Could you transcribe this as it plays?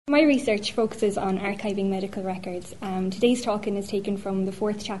My research focuses on archiving medical records. Today's talk is taken from the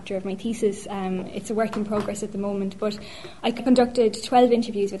fourth chapter of my thesis. It's a work in progress at the moment, but I conducted 12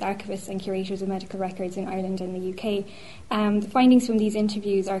 interviews with archivists and curators of medical records in Ireland and the UK. The findings from these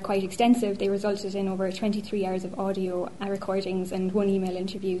interviews are quite extensive. They resulted in over 23 hours of audio recordings and one email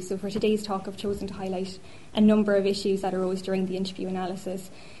interview. So for today's talk, I've chosen to highlight a number of issues that arose during the interview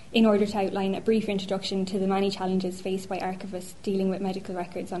analysis, in order to outline a brief introduction to the many challenges faced by archivists dealing with medical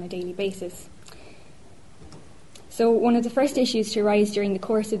records on a daily basis. So one of the first issues to arise during the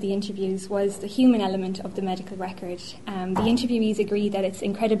course of the interviews was the human element of the medical record. The interviewees agree that its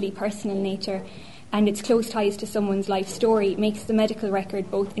incredibly personal nature and its close ties to someone's life story makes the medical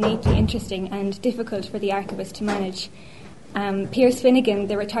record both innately interesting and difficult for the archivist to manage. Piers Finnegan,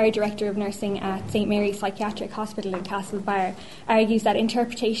 the retired director of nursing at St Mary's Psychiatric Hospital in Castlebar, argues that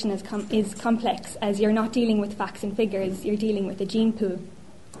interpretation is complex, as you're not dealing with facts and figures, you're dealing with a gene pool.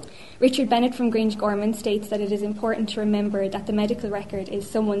 Richard Bennett from Grange Gorman states that it is important to remember that the medical record is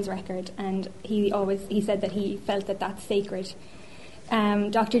someone's record, and he said that he felt that that's sacred.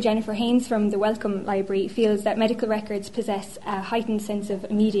 Dr. Jennifer Haynes from the Wellcome Library feels that medical records possess a heightened sense of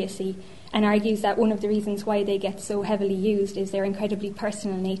immediacy, and argues that one of the reasons why they get so heavily used is their incredibly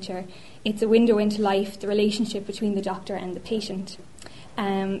personal nature. It's a window into life, the relationship between the doctor and the patient.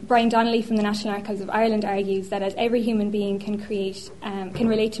 Brian Donnelly from the National Archives of Ireland argues that as every human being can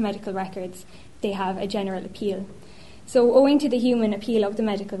relate to medical records, they have a general appeal. So owing to the human appeal of the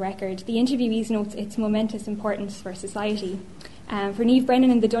medical record, the interviewees notes its momentous importance for society. For Niamh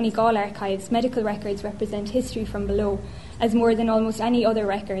Brennan in the Donegal Archives, medical records represent history from below. As more than almost any other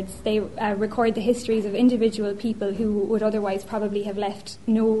records, they record the histories of individual people who would otherwise probably have left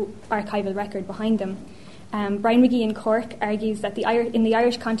no archival record behind them. Brian McGee in Cork argues that in the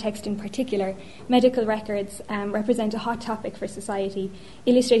Irish context in particular, medical records represent a hot topic for society,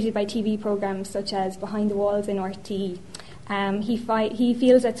 illustrated by TV programmes such as Behind the Walls in RTE. He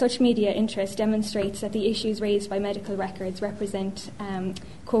feels that such media interest demonstrates that the issues raised by medical records represent,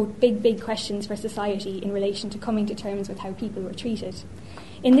 quote, big questions for society in relation to coming to terms with how people were treated.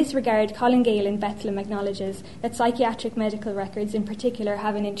 In this regard, Colin Gale in Bethlehem acknowledges that psychiatric medical records in particular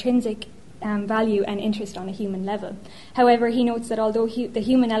have an intrinsic value and interest on a human level. However, he notes that although the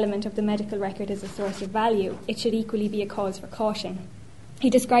human element of the medical record is a source of value, it should equally be a cause for caution. He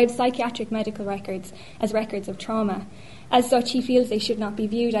describes psychiatric medical records as records of trauma. As such, he feels they should not be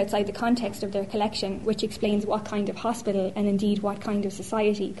viewed outside the context of their collection, which explains what kind of hospital and indeed what kind of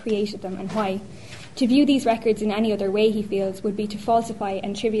society created them and why. To view these records in any other way, he feels, would be to falsify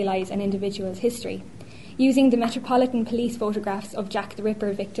and trivialise an individual's history. Using the Metropolitan Police photographs of Jack the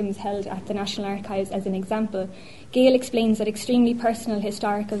Ripper victims held at the National Archives as an example, Gale explains that extremely personal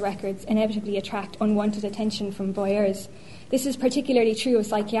historical records inevitably attract unwanted attention from voyeurs. This is particularly true of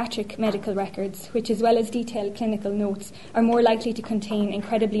psychiatric medical records, which, as well as detailed clinical notes, are more likely to contain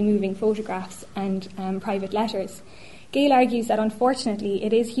incredibly moving photographs and private letters. Gale argues that, unfortunately,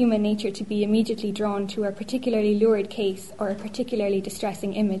 it is human nature to be immediately drawn to a particularly lurid case or a particularly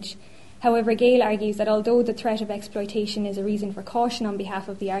distressing image. However, Gale argues that although the threat of exploitation is a reason for caution on behalf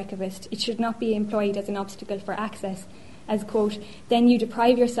of the archivist, it should not be employed as an obstacle for access, as, quote, then you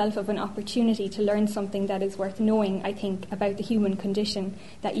deprive yourself of an opportunity to learn something that is worth knowing, I think, about the human condition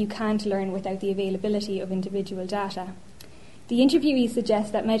that you can't learn without the availability of individual data. The interviewees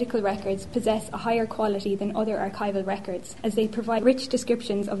suggest that medical records possess a higher quality than other archival records, as they provide rich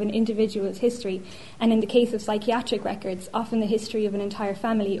descriptions of an individual's history, and in the case of psychiatric records, often the history of an entire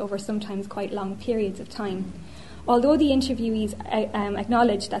family over sometimes quite long periods of time. Although the interviewees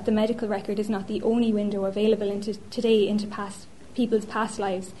acknowledge that the medical record is not the only window available into people's past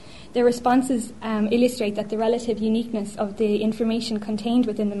lives, their responses illustrate that the relative uniqueness of the information contained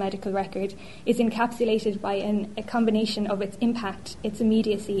within the medical record is encapsulated by a combination of its impact, its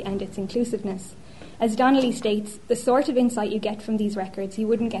immediacy, and its inclusiveness. As Donnelly states, the sort of insight you get from these records you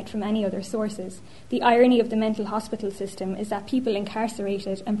wouldn't get from any other sources. The irony of the mental hospital system is that people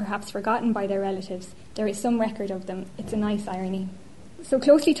incarcerated and perhaps forgotten by their relatives, there is some record of them. It's a nice irony. So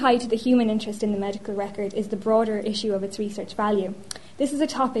closely tied to the human interest in the medical record is the broader issue of its research value. This is a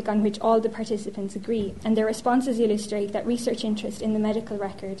topic on which all the participants agree, and their responses illustrate that research interest in the medical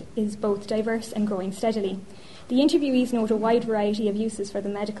record is both diverse and growing steadily. The interviewees note a wide variety of uses for the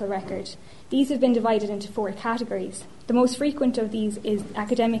medical record. These have been divided into 4 categories. The most frequent of these is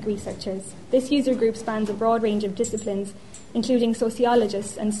academic researchers. This user group spans a broad range of disciplines, including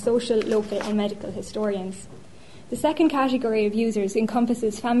sociologists and social, local and medical historians. The second category of users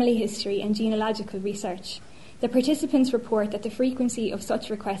encompasses family history and genealogical research. The participants report that the frequency of such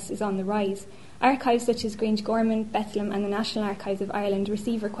requests is on the rise. Archives such as Grangegorman, Bethlehem and the National Archives of Ireland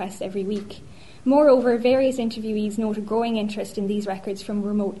receive requests every week. Moreover, various interviewees note a growing interest in these records from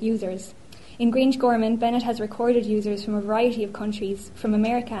remote users. In Grangegorman, Bennett has recorded users from a variety of countries, from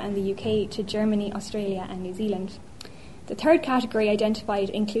America and the UK to Germany, Australia and New Zealand. The third category identified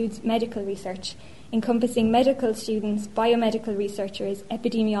includes medical research, encompassing medical students, biomedical researchers,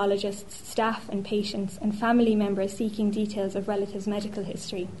 epidemiologists, staff and patients, and family members seeking details of relatives' medical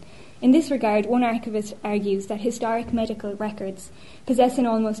history. In this regard, one archivist argues that historic medical records possess an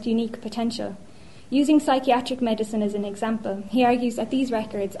almost unique potential. Using psychiatric medicine as an example, he argues that these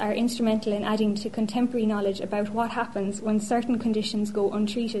records are instrumental in adding to contemporary knowledge about what happens when certain conditions go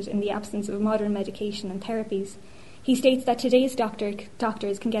untreated in the absence of modern medication and therapies. He states that today's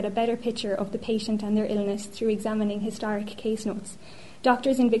doctors can get a better picture of the patient and their illness through examining historic case notes.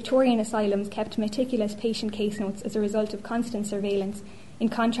 Doctors in Victorian asylums kept meticulous patient case notes as a result of constant surveillance, in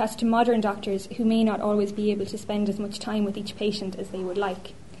contrast to modern doctors who may not always be able to spend as much time with each patient as they would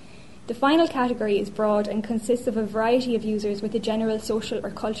like. The final category is broad and consists of a variety of users with a general social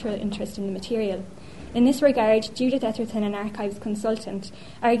or cultural interest in the material. In this regard, Judith Etherton, an archives consultant,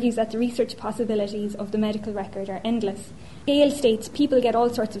 argues that the research possibilities of the medical record are endless. Gail states people get all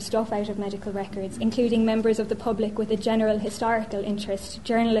sorts of stuff out of medical records, including members of the public with a general historical interest,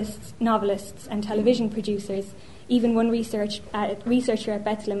 journalists, novelists and television producers, even one researcher at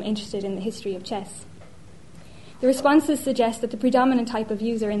Bethlehem interested in the history of chess. The responses suggest that the predominant type of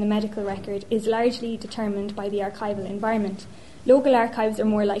user in the medical record is largely determined by the archival environment. Local archives are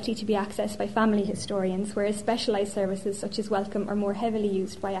more likely to be accessed by family historians, whereas specialised services such as Wellcome are more heavily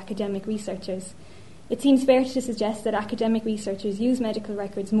used by academic researchers. It seems fair to suggest that academic researchers use medical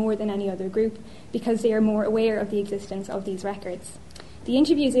records more than any other group because they are more aware of the existence of these records. The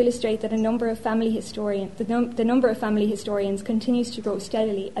interviews illustrate that the number of family historians continues to grow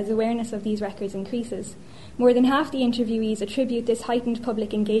steadily as awareness of these records increases. More than half the interviewees attribute this heightened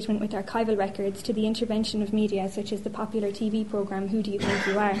public engagement with archival records to the intervention of media such as the popular TV programme Who Do You Think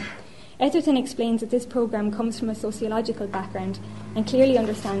You Are? Etherton explains that this programme comes from a sociological background and clearly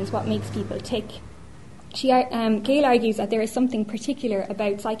understands what makes people tick. Gail argues that there is something particular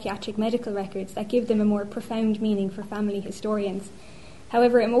about psychiatric medical records that give them a more profound meaning for family historians.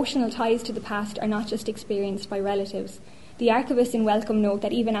 However, emotional ties to the past are not just experienced by relatives. The archivists in Wellcome note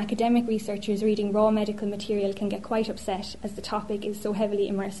that even academic researchers reading raw medical material can get quite upset as the topic is so heavily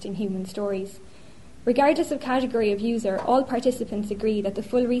immersed in human stories. Regardless of category of user, all participants agree that the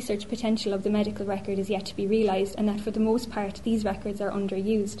full research potential of the medical record is yet to be realised and that for the most part these records are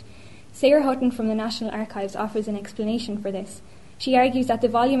underused. Sarah Hutton from the National Archives offers an explanation for this. She argues that the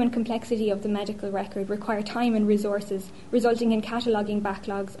volume and complexity of the medical record require time and resources, resulting in cataloguing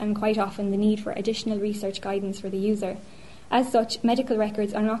backlogs and quite often the need for additional research guidance for the user. As such, medical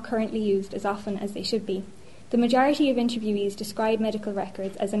records are not currently used as often as they should be. The majority of interviewees describe medical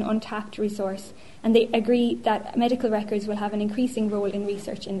records as an untapped resource, and they agree that medical records will have an increasing role in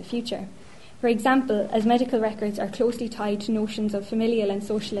research in the future. For example, as medical records are closely tied to notions of familial and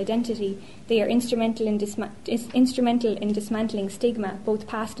social identity, they are instrumental in dismantling stigma, both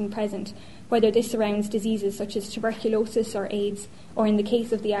past and present, whether this surrounds diseases such as tuberculosis or AIDS, or in the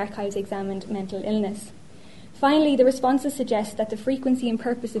case of the archives examined mental illness. Finally, the responses suggest that the frequency and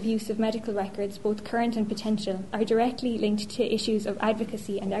purpose of use of medical records, both current and potential, are directly linked to issues of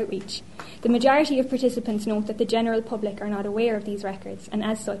advocacy and outreach. The majority of participants note that the general public are not aware of these records and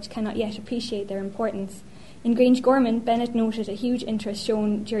as such cannot yet appreciate their importance. In Grangegorman, Bennett noted a huge interest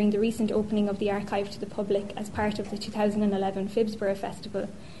shown during the recent opening of the archive to the public as part of the 2011 Phibsborough Festival.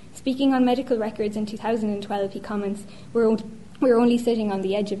 Speaking on medical records in 2012, he comments, we're only sitting on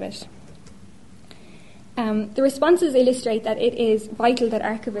the edge of it. The responses illustrate that it is vital that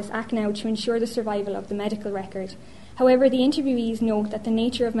archivists act now to ensure the survival of the medical record. However, the interviewees note that the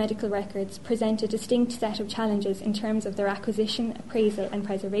nature of medical records present a distinct set of challenges in terms of their acquisition, appraisal and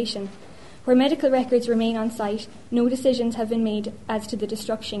preservation. Where medical records remain on site, no decisions have been made as to the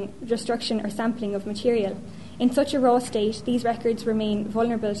destruction or sampling of material. In such a raw state, these records remain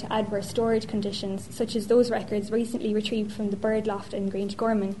vulnerable to adverse storage conditions, such as those records recently retrieved from the bird loft in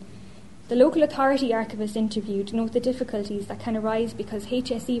Grangegorman. The local authority archivists interviewed note the difficulties that can arise because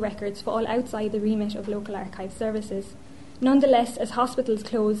HSE records fall outside the remit of local archive services. Nonetheless, as hospitals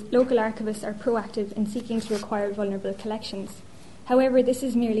close, local archivists are proactive in seeking to acquire vulnerable collections. However, this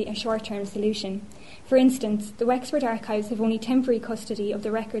is merely a short-term solution. For instance, the Wexford archives have only temporary custody of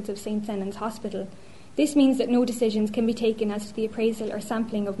the records of St. Senan's Hospital. This means that no decisions can be taken as to the appraisal or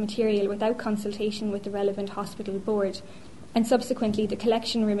sampling of material without consultation with the relevant hospital board, and subsequently the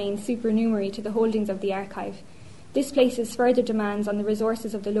collection remains supernumerary to the holdings of the archive. This places further demands on the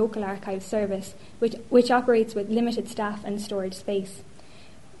resources of the local archives service, which operates with limited staff and storage space.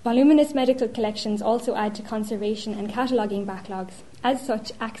 Voluminous medical collections also add to conservation and cataloguing backlogs. As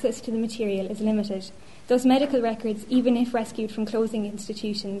such, access to the material is limited. Thus, medical records, even if rescued from closing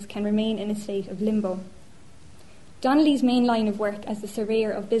institutions, can remain in a state of limbo. Donnelly's main line of work as the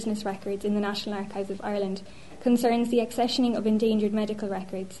surveyor of business records in the National Archives of Ireland concerns the accessioning of endangered medical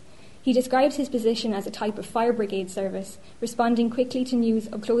records. He describes his position as a type of fire brigade service, responding quickly to news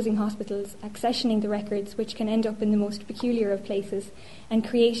of closing hospitals, accessioning the records which can end up in the most peculiar of places, and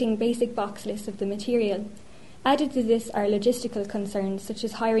creating basic box lists of the material. Added to this are logistical concerns, such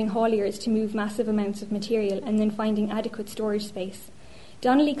as hiring hauliers to move massive amounts of material and then finding adequate storage space.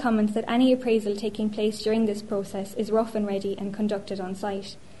 Donnelly comments that any appraisal taking place during this process is rough and ready and conducted on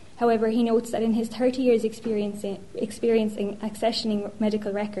site. However, he notes that in his 30 years experiencing accessioning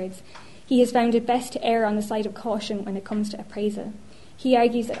medical records, he has found it best to err on the side of caution when it comes to appraisal. He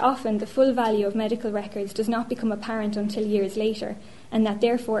argues that often the full value of medical records does not become apparent until years later, and that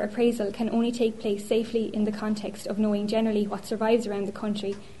therefore appraisal can only take place safely in the context of knowing generally what survives around the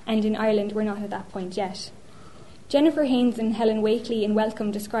country, and in Ireland we're not at that point yet. Jennifer Haynes and Helen Wakely in Welcome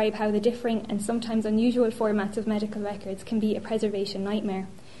describe how the differing and sometimes unusual formats of medical records can be a preservation nightmare,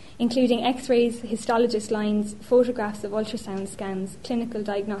 including x-rays, histologist lines, photographs of ultrasound scans, clinical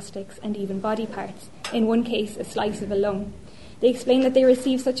diagnostics, and even body parts, in one case a slice of a lung. They explain that they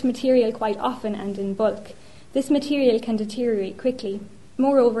receive such material quite often and in bulk. This material can deteriorate quickly.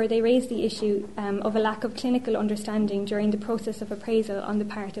 Moreover, they raise the issue of a lack of clinical understanding during the process of appraisal on the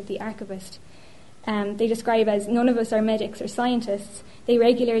part of the archivist. They describe as none of us are medics or scientists. They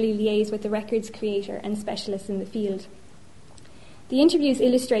regularly liaise with the records creator and specialists in the field. The interviews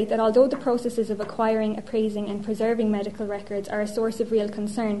illustrate that although the processes of acquiring, appraising and preserving medical records are a source of real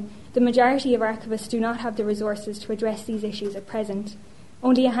concern, the majority of archivists do not have the resources to address these issues at present.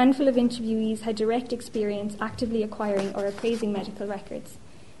 Only a handful of interviewees had direct experience actively acquiring or appraising medical records.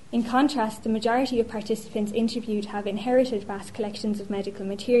 In contrast, the majority of participants interviewed have inherited vast collections of medical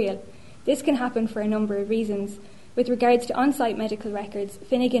material. This can happen for a number of reasons. With regards to on-site medical records,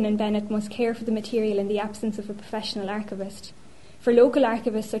 Finnegan and Bennett must care for the material in the absence of a professional archivist. For local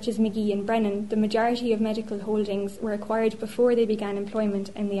archivists such as McGee and Brennan, the majority of medical holdings were acquired before they began employment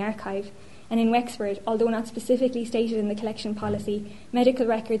in the archive, and in Wexford, although not specifically stated in the collection policy, medical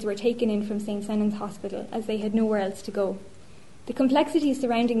records were taken in from St. Senan's Hospital as they had nowhere else to go. The complexities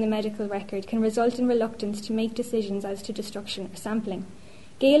surrounding the medical record can result in reluctance to make decisions as to destruction or sampling.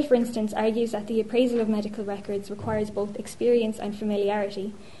 Gale, for instance, argues that the appraisal of medical records requires both experience and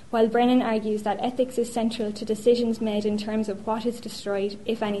familiarity, while Brennan argues that ethics is central to decisions made in terms of what is destroyed,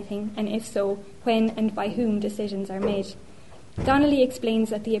 if anything, and if so, when and by whom decisions are made. Donnelly explains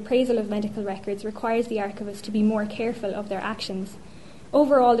that the appraisal of medical records requires the archivist to be more careful of their actions.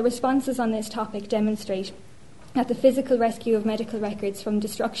 Overall, the responses on this topic demonstrate that the physical rescue of medical records from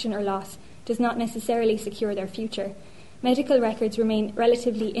destruction or loss does not necessarily secure their future. Medical records remain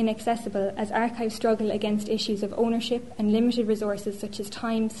relatively inaccessible as archives struggle against issues of ownership and limited resources such as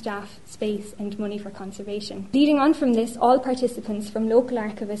time, staff, space and money for conservation. Leading on from this, all participants from local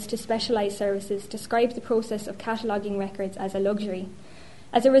archivists to specialised services describe the process of cataloguing records as a luxury.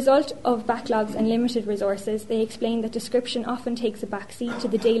 As a result of backlogs and limited resources, they explain that description often takes a back seat to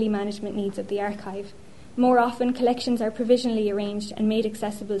the daily management needs of the archive. More often, collections are provisionally arranged and made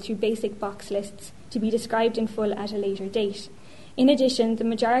accessible through basic box lists to be described in full at a later date. In addition, the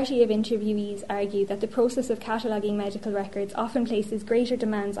majority of interviewees argue that the process of cataloguing medical records often places greater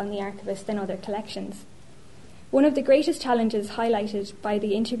demands on the archivist than other collections. One of the greatest challenges highlighted by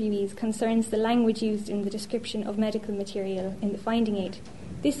the interviewees concerns the language used in the description of medical material in the finding aid.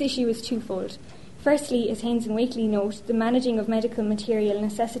 This issue is twofold. Firstly, as Haynes and Wakely note, the managing of medical material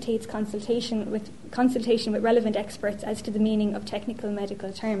necessitates consultation with relevant experts as to the meaning of technical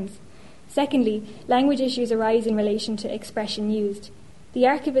medical terms. Secondly, language issues arise in relation to expression used. The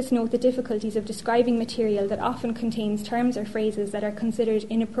archivists note the difficulties of describing material that often contains terms or phrases that are considered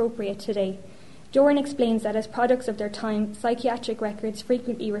inappropriate today. Doran explains that as products of their time, psychiatric records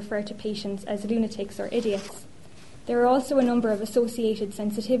frequently refer to patients as lunatics or idiots. There are also a number of associated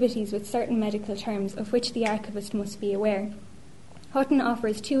sensitivities with certain medical terms of which the archivist must be aware. Hutton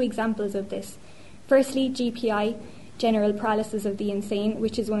offers two examples of this. Firstly, GPI, general paralysis of the insane,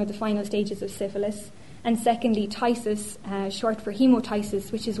 which is one of the final stages of syphilis, and secondly, ptysis, short for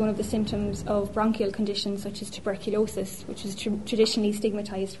hemotysis, which is one of the symptoms of bronchial conditions such as tuberculosis, which is traditionally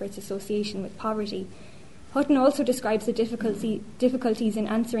stigmatised for its association with poverty. Hutton also describes the difficulties in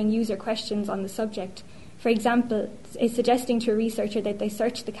answering user questions on the subject. For example, is suggesting to a researcher that they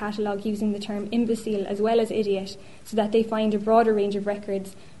search the catalogue using the term imbecile as well as idiot so that they find a broader range of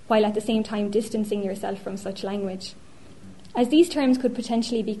records while at the same time distancing yourself from such language. As these terms could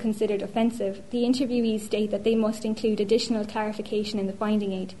potentially be considered offensive, the interviewees state that they must include additional clarification in the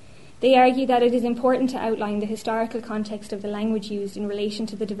finding aid. They argue that it is important to outline the historical context of the language used in relation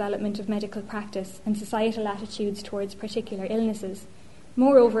to the development of medical practice and societal attitudes towards particular illnesses.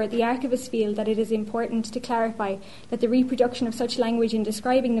 Moreover, the archivists feel that it is important to clarify that the reproduction of such language in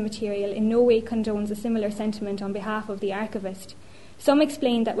describing the material in no way condones a similar sentiment on behalf of the archivist. Some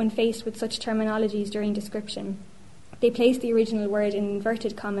explain that when faced with such terminologies during description, they place the original word in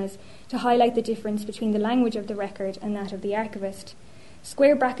inverted commas to highlight the difference between the language of the record and that of the archivist.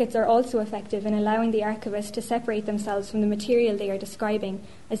 Square brackets are also effective in allowing the archivist to separate themselves from the material they are describing,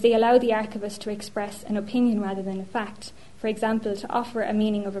 as they allow the archivist to express an opinion rather than a fact, for example, to offer a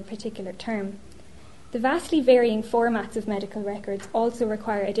meaning of a particular term. The vastly varying formats of medical records also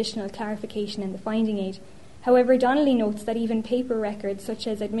require additional clarification in the finding aid. However, Donnelly notes that even paper records, such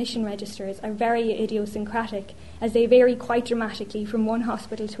as admission registers, are very idiosyncratic, as they vary quite dramatically from one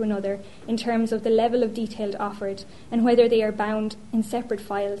hospital to another in terms of the level of detail offered and whether they are bound in separate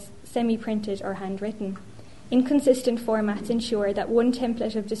files, semi-printed or handwritten. Inconsistent formats ensure that one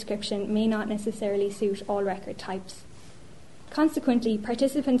template of description may not necessarily suit all record types. Consequently,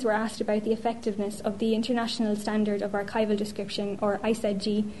 participants were asked about the effectiveness of the International Standard of Archival Description, or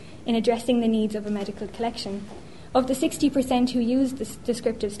ISADG, in addressing the needs of a medical collection. Of the 60% who used this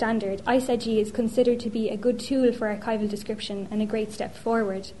descriptive standard, ISADG is considered to be a good tool for archival description and a great step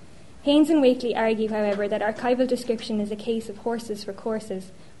forward. Haynes and Wakely argue, however, that archival description is a case of horses for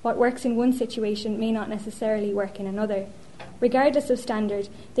courses. What works in one situation may not necessarily work in another. Regardless of standard,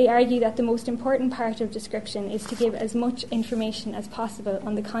 they argue that the most important part of description is to give as much information as possible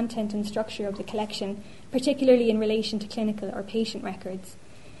on the content and structure of the collection, particularly in relation to clinical or patient records.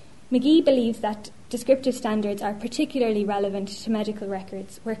 McGee believes that descriptive standards are particularly relevant to medical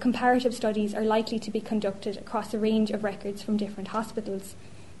records, where comparative studies are likely to be conducted across a range of records from different hospitals.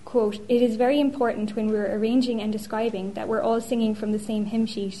 Quote, "It is very important when we're arranging and describing that we're all singing from the same hymn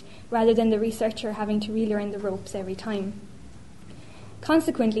sheet, rather than the researcher having to relearn the ropes every time."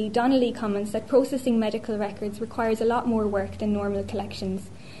 Consequently, Donnelly comments that processing medical records requires a lot more work than normal collections.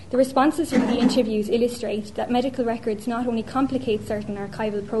 The responses from the interviews illustrate that medical records not only complicate certain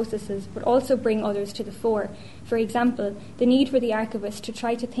archival processes, but also bring others to the fore. For example, the need for the archivist to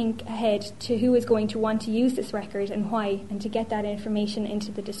try to think ahead to who is going to want to use this record and why, and to get that information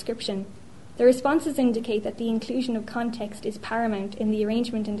into the description. The responses indicate that the inclusion of context is paramount in the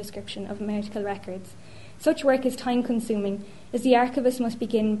arrangement and description of medical records. Such work is time-consuming, as the archivist must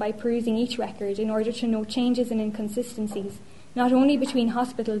begin by perusing each record in order to note changes and inconsistencies, not only between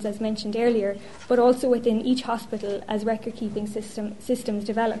hospitals as mentioned earlier, but also within each hospital as record-keeping systems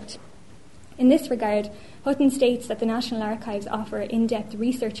developed. In this regard, Hutton states that the National Archives offer in-depth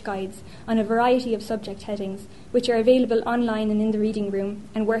research guides on a variety of subject headings, which are available online and in the reading room,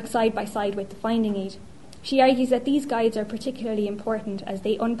 and work side by side with the finding aid. She argues that these guides are particularly important as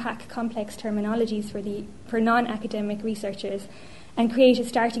they unpack complex terminologies for non-academic researchers and create a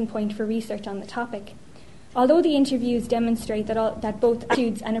starting point for research on the topic. Although the interviews demonstrate that both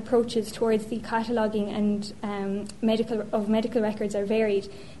attitudes and approaches towards the cataloguing and medical records are varied,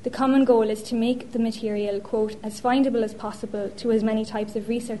 the common goal is to make the material, quote, as findable as possible to as many types of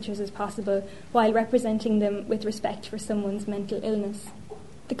researchers as possible, while representing them with respect for someone's mental illness.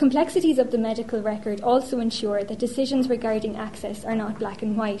 The complexities of the medical record also ensure that decisions regarding access are not black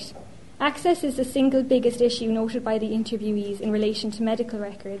and white. Access is the single biggest issue noted by the interviewees in relation to medical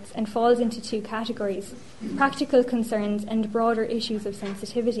records and falls into two categories: practical concerns and broader issues of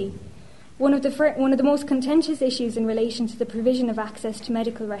sensitivity. One of the most contentious issues in relation to the provision of access to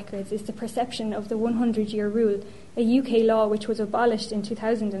medical records is the perception of the 100-year rule, a UK law which was abolished in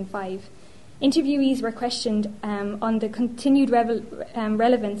 2005. Interviewees were questioned on the continued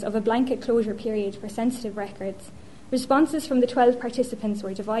relevance of a blanket closure period for sensitive records. Responses from the 12 participants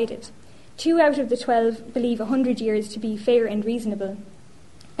were divided. 2 out of the 12 believe 100 years to be fair and reasonable.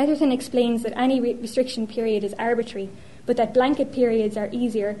 Etherton explains that any restriction period is arbitrary, but that blanket periods are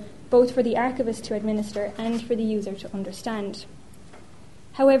easier both for the archivist to administer and for the user to understand.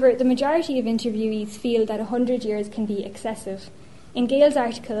 However, the majority of interviewees feel that 100 years can be excessive. In Gale's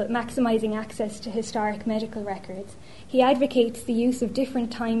article, Maximising Access to Historic Medical Records, he advocates the use of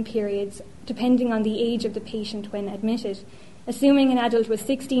different time periods depending on the age of the patient when admitted. Assuming an adult was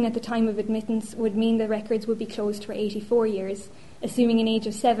 16 at the time of admittance would mean the records would be closed for 84 years. Assuming an age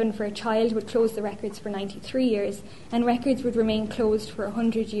of 7 for a child would close the records for 93 years, and records would remain closed for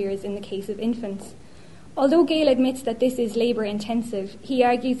 100 years in the case of infants. Although Gale admits that this is labour-intensive, he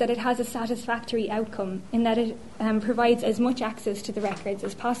argues that it has a satisfactory outcome in that it provides as much access to the records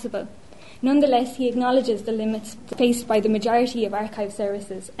as possible. Nonetheless, he acknowledges the limits faced by the majority of archive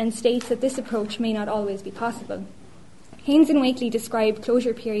services and states that this approach may not always be possible. Haynes and Wakely describe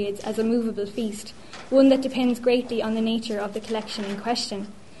closure periods as a movable feast, one that depends greatly on the nature of the collection in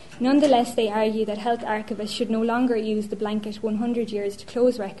question. Nonetheless, they argue that health archivists should no longer use the blanket 100 years to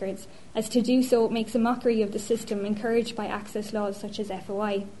close records, as to do so makes a mockery of the system encouraged by access laws such as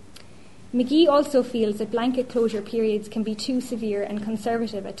FOI. McGee also feels that blanket closure periods can be too severe and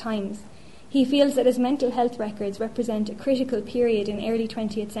conservative at times. He feels that as mental health records represent a critical period in early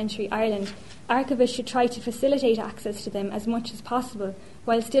 20th century Ireland, archivists should try to facilitate access to them as much as possible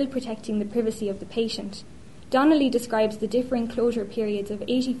while still protecting the privacy of the patient. Donnelly describes the differing closure periods of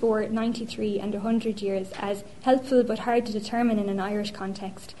 84, 93 and 100 years as helpful but hard to determine in an Irish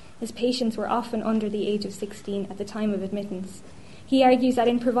context, as patients were often under the age of 16 at the time of admittance. He argues that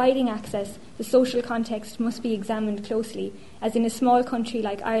in providing access, the social context must be examined closely, as in a small country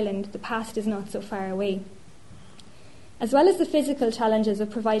like Ireland, the past is not so far away. As well as the physical challenges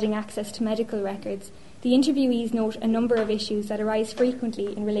of providing access to medical records, the interviewees note a number of issues that arise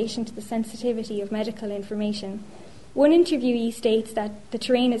frequently in relation to the sensitivity of medical information. One interviewee states that the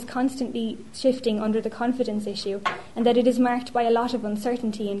terrain is constantly shifting under the confidence issue and that it is marked by a lot of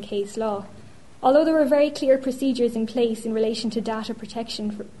uncertainty in case law. Although there are very clear procedures in place in relation to data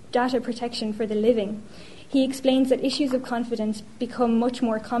protection for the living, he explains that issues of confidence become much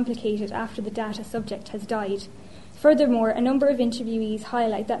more complicated after the data subject has died. Furthermore, a number of interviewees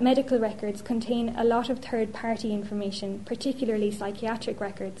highlight that medical records contain a lot of third-party information, particularly psychiatric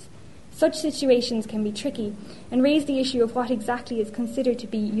records. Such situations can be tricky and raise the issue of what exactly is considered to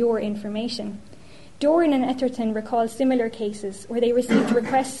be your information. Doran and Etherton recall similar cases where they received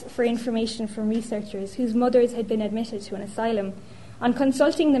requests for information from researchers whose mothers had been admitted to an asylum. On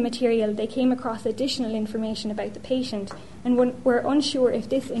consulting the material, they came across additional information about the patient and were unsure if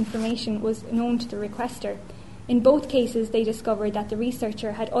this information was known to the requester. In both cases, they discovered that the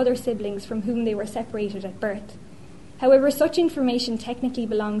researcher had other siblings from whom they were separated at birth. However, such information technically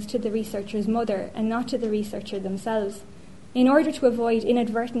belongs to the researcher's mother and not to the researcher themselves. In order to avoid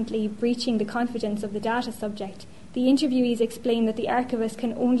inadvertently breaching the confidence of the data subject, the interviewees explain that the archivist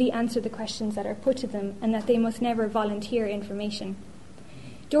can only answer the questions that are put to them and that they must never volunteer information.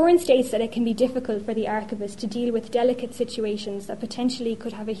 Doran states that it can be difficult for the archivist to deal with delicate situations that potentially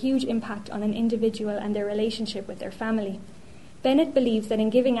could have a huge impact on an individual and their relationship with their family. Bennett believes that in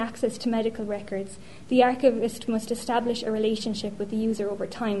giving access to medical records, the archivist must establish a relationship with the user over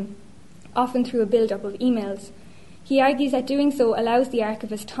time, often through a build-up of emails. He argues that doing so allows the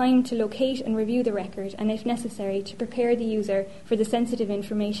archivist time to locate and review the record and, if necessary, to prepare the user for the sensitive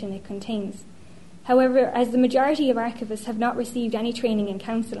information it contains. However, as the majority of archivists have not received any training in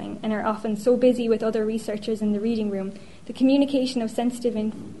counselling and are often so busy with other researchers in the reading room, the communication of sensitive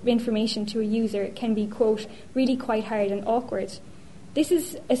information to a user can be, quote, really quite hard and awkward. This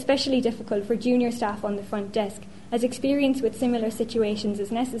is especially difficult for junior staff on the front desk, as experience with similar situations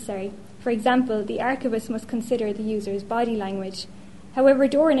is necessary. For example, the archivist must consider the user's body language. However,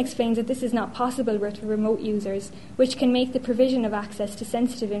 Doran explains that this is not possible with remote users, which can make the provision of access to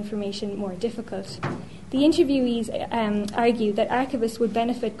sensitive information more difficult. The interviewees argue that archivists would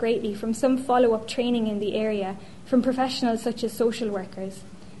benefit greatly from some follow-up training in the area from professionals such as social workers.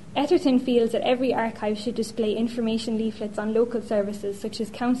 Etherton feels that every archive should display information leaflets on local services such as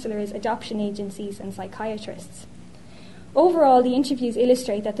counsellors, adoption agencies and psychiatrists. Overall, the interviews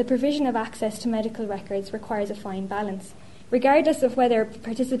illustrate that the provision of access to medical records requires a fine balance. Regardless of whether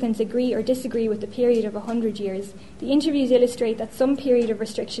participants agree or disagree with the period of 100 years, the interviews illustrate that some period of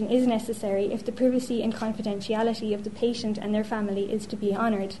restriction is necessary if the privacy and confidentiality of the patient and their family is to be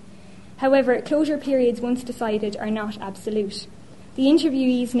honoured. However, closure periods once decided are not absolute. The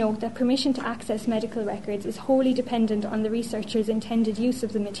interviewees note that permission to access medical records is wholly dependent on the researcher's intended use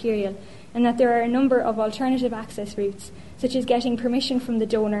of the material, and that there are a number of alternative access routes, such as getting permission from the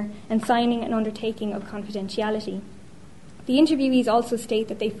donor and signing an undertaking of confidentiality. The interviewees also state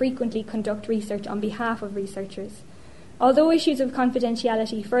that they frequently conduct research on behalf of researchers. Although issues of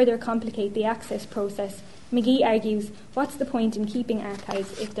confidentiality further complicate the access process, McGee argues, what's the point in keeping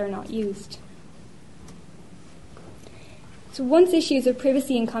archives if they're not used? So once issues of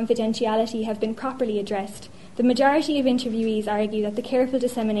privacy and confidentiality have been properly addressed, the majority of interviewees argue that the careful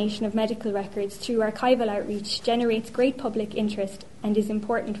dissemination of medical records through archival outreach generates great public interest and is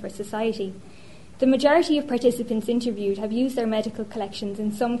important for society. The majority of participants interviewed have used their medical collections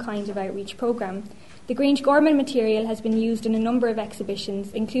in some kind of outreach programme. The Grange Gorman material has been used in a number of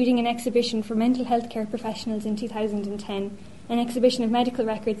exhibitions, including an exhibition for mental health care professionals in 2010, an exhibition of medical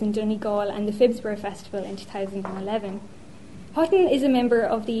records in Donegal, and the Phibsborough Festival in 2011. Hutton is a member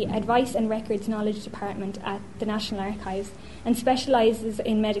of the Advice and Records Knowledge Department at the National Archives and specialises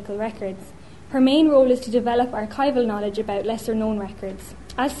in medical records. Her main role is to develop archival knowledge about lesser-known records.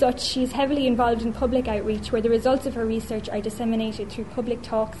 As such, she is heavily involved in public outreach, where the results of her research are disseminated through public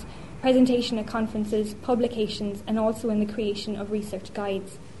talks, presentation at conferences, publications, and also in the creation of research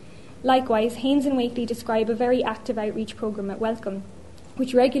guides. Likewise, Haynes and Wakely describe a very active outreach programme at Wellcome,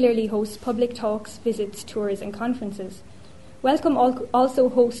 which regularly hosts public talks, visits, tours, and conferences. Wellcome also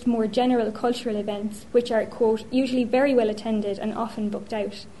hosts more general cultural events, which are, quote, usually very well attended and often booked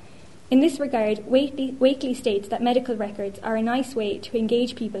out. In this regard, Wakely states that medical records are a nice way to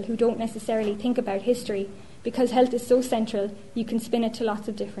engage people who don't necessarily think about history. Because health is so central, you can spin it to lots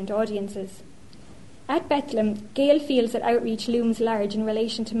of different audiences. At Bethlehem, Gail feels that outreach looms large in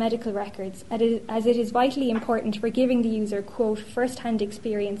relation to medical records, as it is vitally important for giving the user, quote, first-hand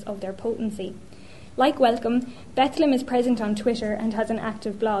experience of their potency. Like Wellcome, Bethlehem is present on Twitter and has an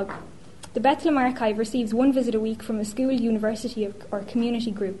active blog. The Bethlehem Archive receives one visit a week from a school, university, or community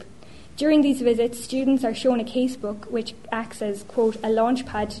group. During these visits, students are shown a casebook which acts as, quote, a launch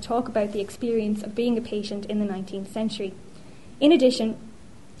pad to talk about the experience of being a patient in the 19th century. In addition,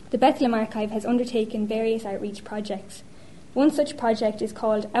 the Bethlehem Archive has undertaken various outreach projects. One such project is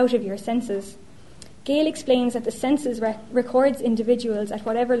called Out of Your Senses. Gail explains that the census records individuals at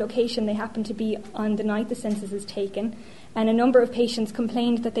whatever location they happen to be on the night the census is taken, and a number of patients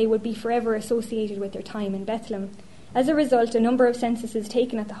complained that they would be forever associated with their time in Bethlehem. As a result, a number of censuses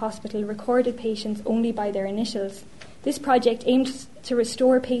taken at the hospital recorded patients only by their initials. This project aimed to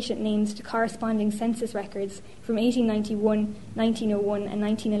restore patient names to corresponding census records from 1891, 1901 and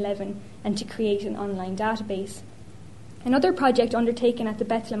 1911, and to create an online database. Another project undertaken at the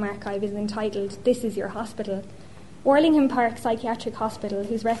Bethlehem Archive is entitled This Is Your Hospital. Warlingham Park Psychiatric Hospital,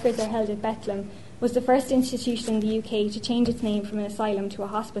 whose records are held at Bethlehem, was the first institution in the UK to change its name from an asylum to a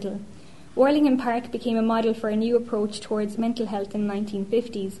hospital. Warlingham Park became a model for a new approach towards mental health in the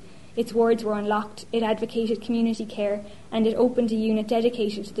 1950s. Its wards were unlocked, it advocated community care, and it opened a unit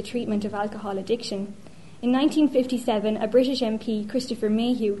dedicated to the treatment of alcohol addiction. In 1957, a British MP, Christopher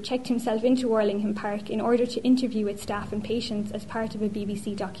Mayhew, checked himself into Warlingham Park in order to interview its staff and patients as part of a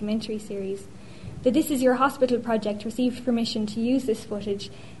BBC documentary series. The This Is Your Hospital project received permission to use this footage,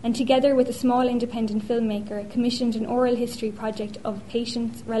 and together with a small independent filmmaker, commissioned an oral history project of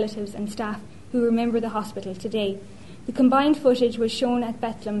patients, relatives and staff who remember the hospital today. The combined footage was shown at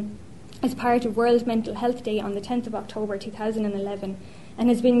Bethlehem as part of World Mental Health Day on the 10th of October 2011, and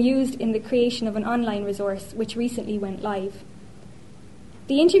has been used in the creation of an online resource which recently went live.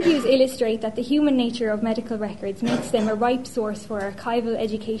 The interviews illustrate that the human nature of medical records makes them a ripe source for archival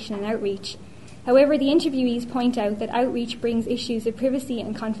education and outreach. However, the interviewees point out that outreach brings issues of privacy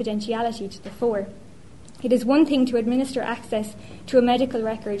and confidentiality to the fore. It is one thing to administer access to a medical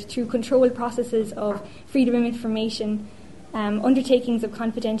record through controlled processes of freedom of information, undertakings of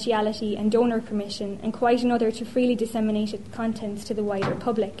confidentiality and donor permission, and quite another to freely disseminate its contents to the wider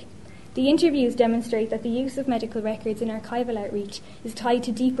public. The interviews demonstrate that the use of medical records in archival outreach is tied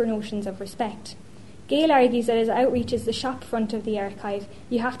to deeper notions of respect. Gail argues that as outreach is the shop front of the archive,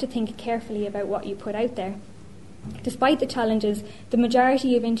 you have to think carefully about what you put out there. Despite the challenges, the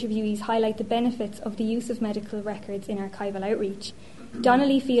majority of interviewees highlight the benefits of the use of medical records in archival outreach.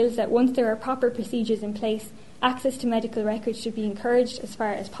 Donnelly feels that once there are proper procedures in place, access to medical records should be encouraged as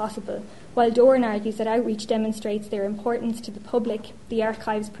far as possible, while Doran argues that outreach demonstrates their importance to the public, the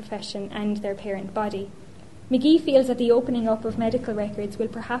archives profession and their parent body. McGee feels that the opening up of medical records will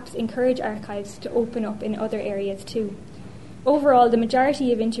perhaps encourage archives to open up in other areas too. Overall, the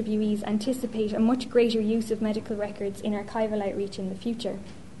majority of interviewees anticipate a much greater use of medical records in archival outreach in the future.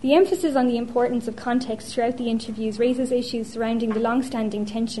 The emphasis on the importance of context throughout the interviews raises issues surrounding the long-standing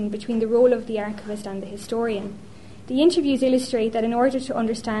tension between the role of the archivist and the historian. The interviews illustrate that in order to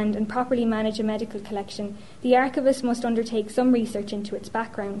understand and properly manage a medical collection, the archivist must undertake some research into its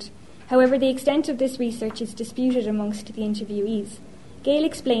background. However, the extent of this research is disputed amongst the interviewees. Gail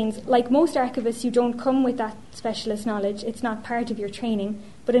explains, like most archivists, you don't come with that specialist knowledge, it's not part of your training,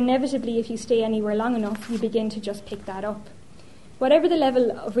 but inevitably if you stay anywhere long enough, you begin to just pick that up. Whatever the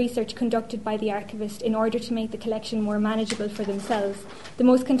level of research conducted by the archivist in order to make the collection more manageable for themselves, the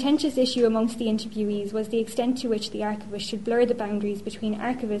most contentious issue amongst the interviewees was the extent to which the archivist should blur the boundaries between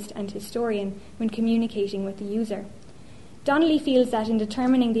archivist and historian when communicating with the user. Donnelly feels that in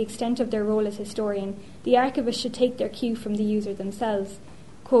determining the extent of their role as historian, the archivist should take their cue from the user themselves.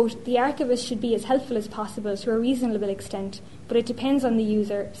 quote, "The archivist should be as helpful as possible to a reasonable extent, but it depends on the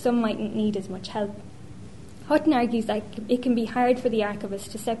user. Some mightn't need as much help." Hutton argues that it can be hard for the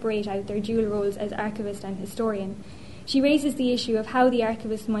archivist to separate out their dual roles as archivist and historian. She raises the issue of how the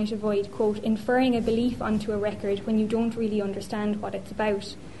archivist might avoid, quote, "inferring a belief onto a record when you don't really understand what it's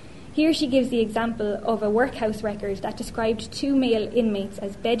about." Here she gives the example of a workhouse record that described 2 male inmates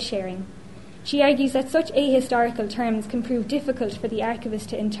as bed sharing. She argues that such ahistorical terms can prove difficult for the archivist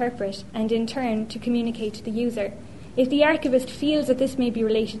to interpret and, in turn, to communicate to the user. If the archivist feels that this may be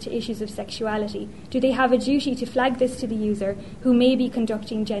related to issues of sexuality, do they have a duty to flag this to the user who may be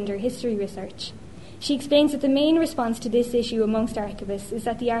conducting gender history research? She explains that the main response to this issue amongst archivists is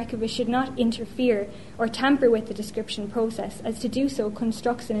that the archivist should not interfere or tamper with the description process, as to do so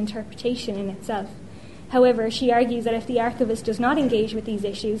constructs an interpretation in itself. However, she argues that if the archivist does not engage with these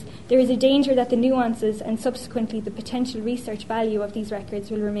issues, there is a danger that the nuances and subsequently the potential research value of these records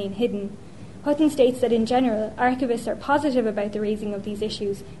will remain hidden. Hutton states that in general, archivists are positive about the raising of these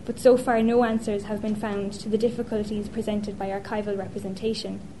issues, but so far no answers have been found to the difficulties presented by archival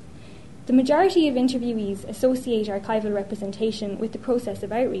representation. The majority of interviewees associate archival representation with the process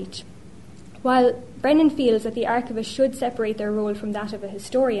of outreach. While Brennan feels that the archivist should separate their role from that of a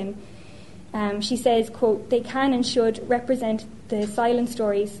historian, she says, quote, "They can and should represent the silent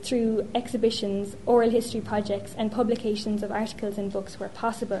stories through exhibitions, oral history projects, and publications of articles and books where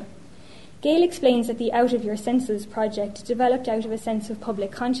possible." Gale explains that the Out of Your Senses project developed out of a sense of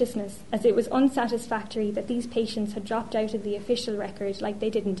public consciousness, as it was unsatisfactory that these patients had dropped out of the official record like they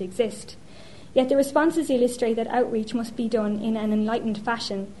didn't exist. Yet the responses illustrate that outreach must be done in an enlightened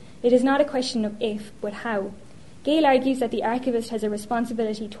fashion. It is not a question of if, but how. Gale argues that the archivist has a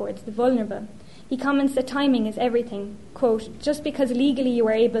responsibility towards the vulnerable. He comments that timing is everything. Quote, "Just because legally you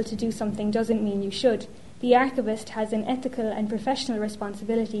are able to do something doesn't mean you should. The archivist has an ethical and professional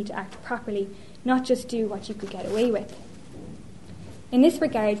responsibility to act properly, not just do what you could get away with." In this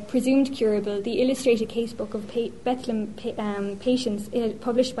regard, Presumed Curable, the illustrated casebook of Bethlehem patients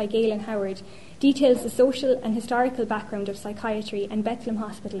published by Gale and Howard, details the social and historical background of psychiatry and Bethlehem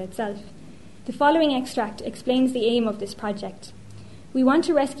Hospital itself. The following extract explains the aim of this project. "We want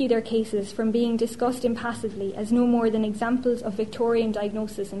to rescue their cases from being discussed impassively as no more than examples of Victorian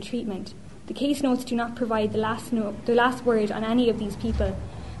diagnosis and treatment. The case notes do not provide the last word on any of these people.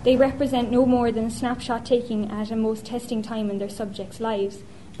 They represent no more than a snapshot taking at a most testing time in their subjects' lives.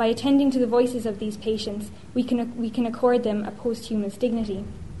 By attending to the voices of these patients, we can accord them a posthumous dignity."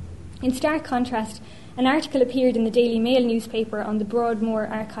 In stark contrast, an article appeared in the Daily Mail newspaper on the Broadmoor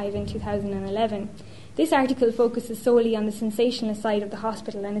Archive in 2011. This article focuses solely on the sensationalist side of the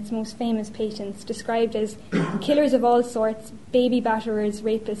hospital and its most famous patients, described as killers of all sorts, baby batterers,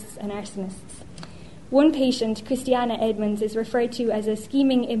 rapists and arsonists. One patient, Christiana Edmonds, is referred to as a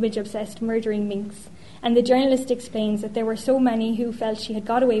scheming, image-obsessed, murdering minx, and the journalist explains that there were so many who felt she had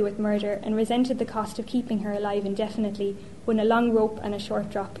got away with murder and resented the cost of keeping her alive indefinitely, when a long rope and a short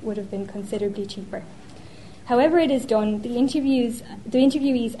drop would have been considerably cheaper. However it is done, the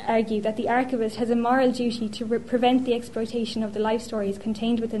interviewees argue that the archivist has a moral duty to prevent the exploitation of the life stories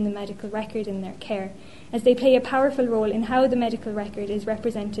contained within the medical record in their care, as they play a powerful role in how the medical record is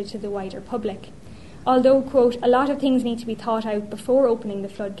represented to the wider public. Although, quote, "a lot of things need to be thought out before opening the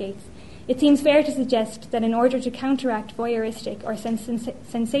floodgates, it seems fair to suggest that in order to counteract voyeuristic or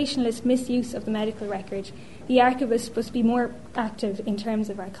sensationalist misuse of the medical record, the archivist must be more active in terms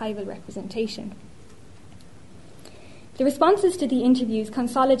of archival representation." The responses to the interviews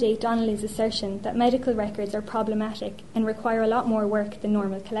consolidate Donnelly's assertion that medical records are problematic and require a lot more work than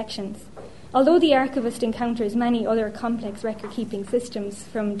normal collections. Although the archivist encounters many other complex record-keeping systems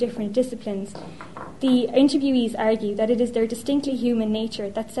from different disciplines, the interviewees argue that it is their distinctly human nature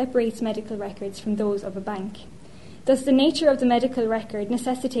that separates medical records from those of a bank. Thus, the nature of the medical record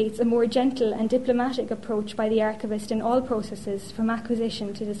necessitates a more gentle and diplomatic approach by the archivist in all processes, from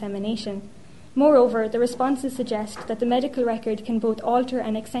acquisition to dissemination. Moreover, the responses suggest that the medical record can both alter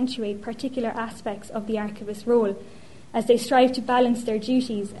and accentuate particular aspects of the archivist's role, as they strive to balance their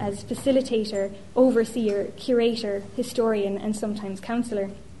duties as facilitator, overseer, curator, historian, and sometimes counsellor.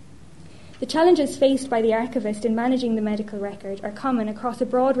 The challenges faced by the archivist in managing the medical record are common across a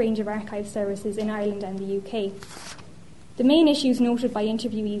broad range of archive services in Ireland and the UK. The main issues noted by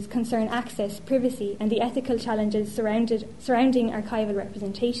interviewees concern access, privacy, and the ethical challenges surrounding archival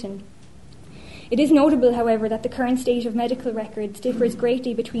representation. It is notable, however, that the current state of medical records differs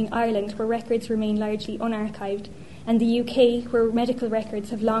greatly between Ireland, where records remain largely unarchived, and the UK, where medical records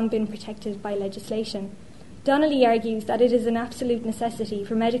have long been protected by legislation. Donnelly argues that it is an absolute necessity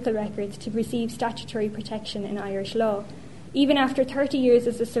for medical records to receive statutory protection in Irish law. Even after 30 years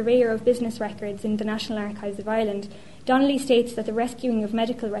as a surveyor of business records in the National Archives of Ireland, Donnelly states that the rescuing of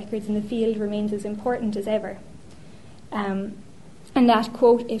medical records in the field remains as important as ever. And that,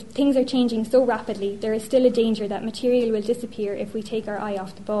 quote, if things are changing so rapidly, there is still a danger that material will disappear if we take our eye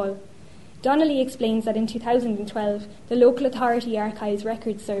off the ball. Donnelly explains that in 2012, the local authority archives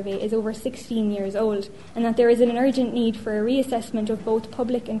records survey is over 16 years old, and that there is an urgent need for a reassessment of both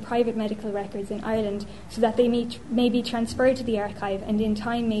public and private medical records in Ireland so that they may be transferred to the archive and in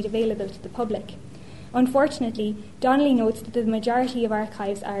time made available to the public. Unfortunately, Donnelly notes that the majority of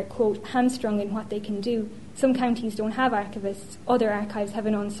archives are, quote, hamstrung in what they can do. Some counties don't have archivists, other archives have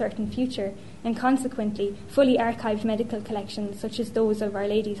an uncertain future, and consequently, fully archived medical collections, such as those of Our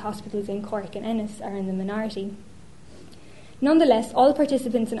Lady's hospitals in Cork and Ennis, are in the minority. Nonetheless, all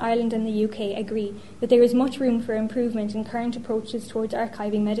participants in Ireland and the UK agree that there is much room for improvement in current approaches towards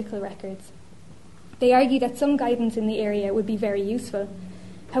archiving medical records. They argue that some guidance in the area would be very useful.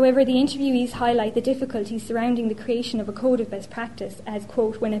 However, the interviewees highlight the difficulties surrounding the creation of a code of best practice as,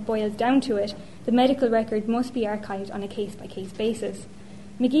 quote, when it boils down to it, the medical record must be archived on a case-by-case basis.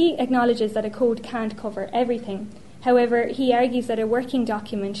 McGee acknowledges that a code can't cover everything. However, he argues that a working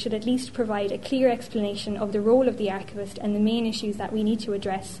document should at least provide a clear explanation of the role of the archivist and the main issues that we need to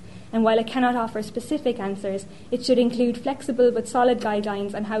address, and while it cannot offer specific answers, it should include flexible but solid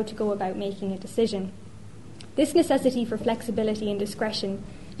guidelines on how to go about making a decision. This necessity for flexibility and discretion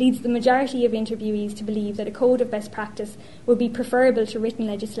leads the majority of interviewees to believe that a code of best practice would be preferable to written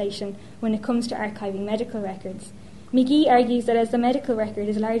legislation when it comes to archiving medical records. McGee argues that as the medical record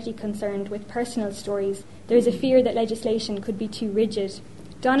is largely concerned with personal stories, there is a fear that legislation could be too rigid.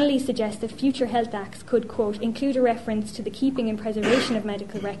 Donnelly suggests that future health acts could, quote, include a reference to the keeping and preservation of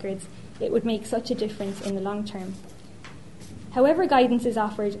medical records. It would make such a difference in the long term. However guidance is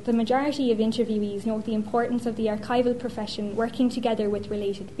offered, the majority of interviewees note the importance of the archival profession working together with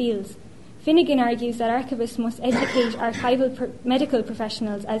related fields. Finnegan argues that archivists must educate archival medical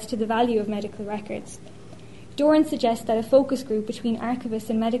professionals as to the value of medical records. Doran suggests that a focus group between archivists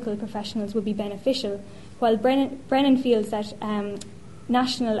and medical professionals would be beneficial, while Brennan feels that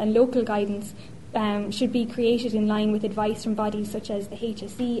national and local guidance should be created in line with advice from bodies such as the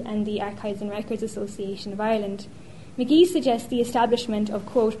HSE and the Archives and Records Association of Ireland. McGee suggests the establishment of,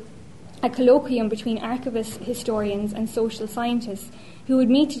 quote, a colloquium between archivists, historians and social scientists who would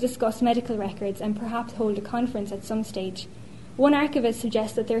meet to discuss medical records and perhaps hold a conference at some stage. One archivist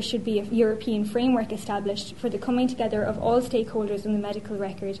suggests that there should be a European framework established for the coming together of all stakeholders in the medical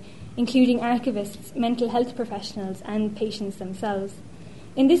record, including archivists, mental health professionals and patients themselves.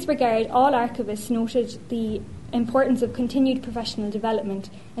 In this regard, all archivists noted the importance of continued professional development,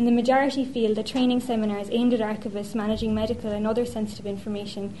 and the majority feel that training seminars aimed at archivists managing medical and other sensitive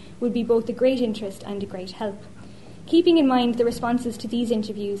information would be both a great interest and a great help. Keeping in mind the responses to these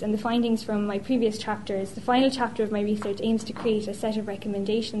interviews and the findings from my previous chapters, the final chapter of my research aims to create a set of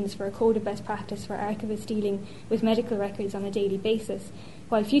recommendations for a code of best practice for archivists dealing with medical records on a daily basis,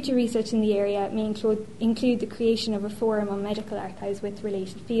 while future research in the area may include the creation of a forum on medical archives with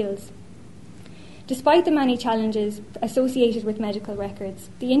related fields. Despite the many challenges associated with medical records,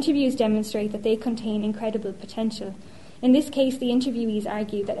 the interviews demonstrate that they contain incredible potential. In this case, the interviewees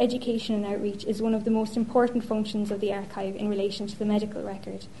argue that education and outreach is one of the most important functions of the archive in relation to the medical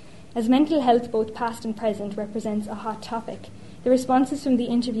record. As mental health, both past and present, represents a hot topic, the responses from the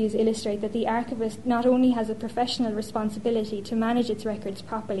interviews illustrate that the archivist not only has a professional responsibility to manage its records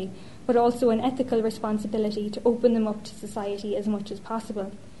properly, but also an ethical responsibility to open them up to society as much as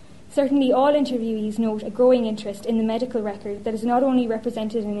possible. Certainly all interviewees note a growing interest in the medical record that is not only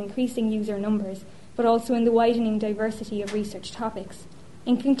represented in increasing user numbers, but also in the widening diversity of research topics.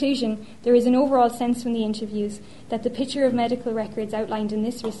 In conclusion, there is an overall sense from the interviews that the picture of medical records outlined in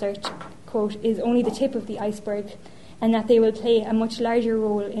this research, quote, is only the tip of the iceberg, and that they will play a much larger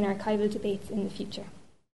role in archival debates in the future.